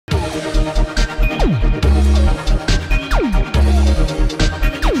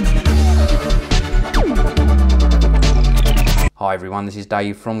Hi everyone, this is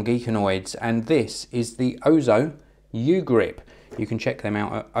Dave from Geekanoids and this is the Ozo U-Grip. You can check them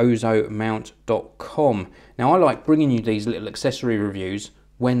out at ozomount.com. Now I like bringing you these little accessory reviews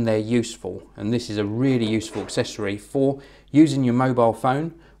when they're useful, and this is a really useful accessory for using your mobile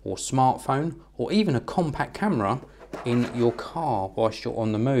phone or smartphone or even a compact camera in your car whilst you're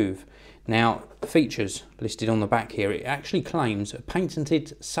on the move. Now, features listed on the back here, it actually claims a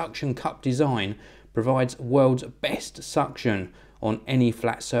patented suction cup design provides world's best suction on any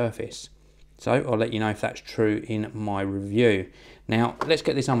flat surface. So I'll let you know if that's true in my review. Now let's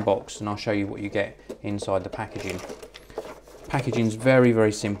get this unboxed and I'll show you what you get inside the packaging. Packaging's very,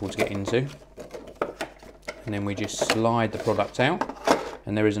 very simple to get into. And then we just slide the product out,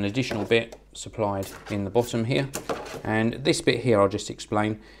 and there is an additional bit supplied in the bottom here. And this bit here I'll just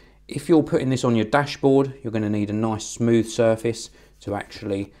explain. If you're putting this on your dashboard, you're going to need a nice smooth surface to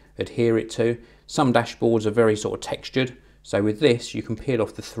actually adhere it to. Some dashboards are very sort of textured, so with this you can peel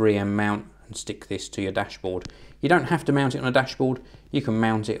off the 3M mount and stick this to your dashboard. You don't have to mount it on a dashboard, you can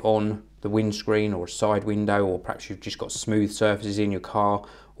mount it on the windscreen or a side window, or perhaps you've just got smooth surfaces in your car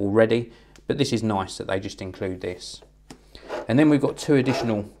already, but this is nice that they just include this. And then we've got two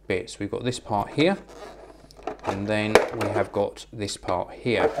additional bits. We've got this part here, and then we have got this part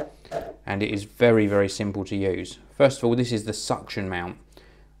here, and it is very, very simple to use. First of all, this is the suction mount.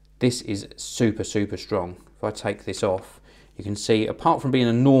 This is super, super strong. If I take this off, you can see, apart from being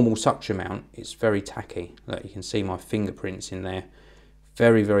a normal suction mount, it's very tacky. Look, you can see my fingerprints in there.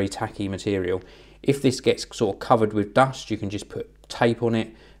 Very, very tacky material. If this gets sort of covered with dust, you can just put tape on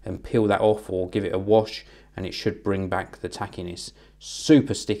it and peel that off or give it a wash, and it should bring back the tackiness.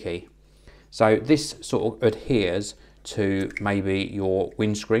 Super sticky. So this sort of adheres to maybe your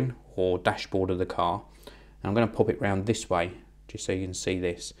windscreen or dashboard of the car. And I'm going to pop it round this way, just so you can see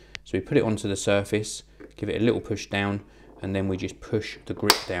this. So we put it onto the surface, give it a little push down, and then we just push the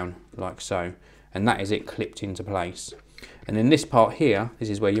grip down like so. And that is it clipped into place. And then this part here, this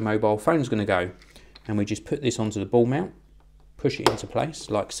is where your mobile phone is going to go. And we just put this onto the ball mount, push it into place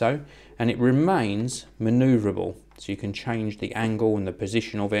like so, and it remains maneuverable. So you can change the angle and the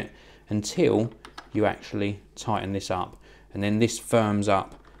position of it until you actually tighten this up. And then this firms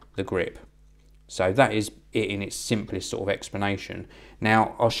up the grip. So that is it in its simplest sort of explanation.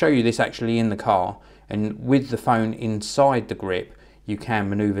 Now I'll show you this actually in the car, and with the phone inside the grip you can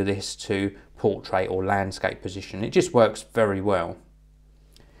maneuver this to portrait or landscape position. It just works very well.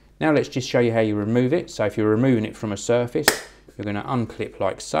 Now let's just show you how you remove it. So if you're removing it from a surface, you're going to unclip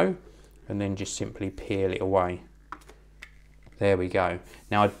like so, and then just simply peel it away. There we go.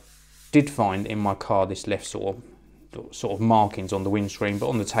 Now I did find in my car this left sort of markings on the windscreen, but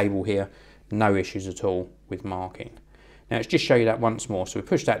on the table here no issues at all with marking. Now let's just show you that once more. So we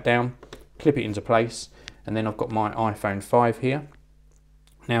push that down, clip it into place, and then I've got my iPhone 5 here.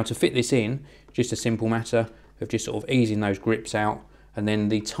 Now to fit this in, just a simple matter of just sort of easing those grips out, and then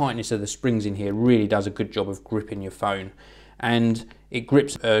the tightness of the springs in here really does a good job of gripping your phone. And it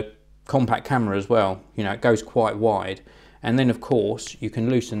grips a compact camera as well, you know, it goes quite wide. And then of course you can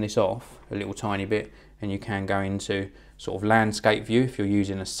loosen this off a little tiny bit, and you can go into sort of landscape view if you're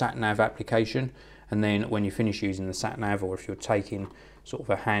using a sat-nav application, and then when you finish using the sat-nav, or if you're taking sort of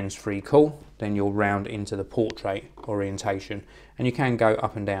a hands-free call, then you'll round into the portrait orientation, and you can go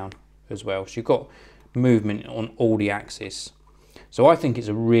up and down as well. So you've got movement on all the axes. So I think it's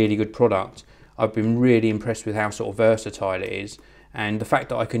a really good product. I've been really impressed with how sort of versatile it is, and the fact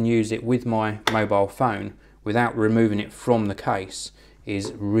that I can use it with my mobile phone without removing it from the case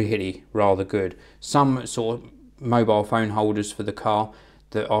is really rather good. Some sort of mobile phone holders for the car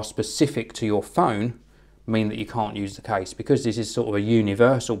that are specific to your phone mean that you can't use the case. Because this is sort of a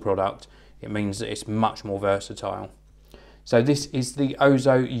universal product, it means that it's much more versatile. So this is the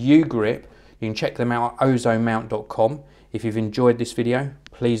Ozo U-Grip. You can check them out at ozomount.com. If you've enjoyed this video,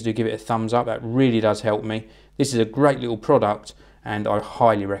 please do give it a thumbs up. That really does help me. This is a great little product and I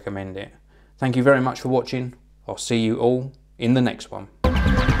highly recommend it. Thank you very much for watching. I'll see you all in the next one.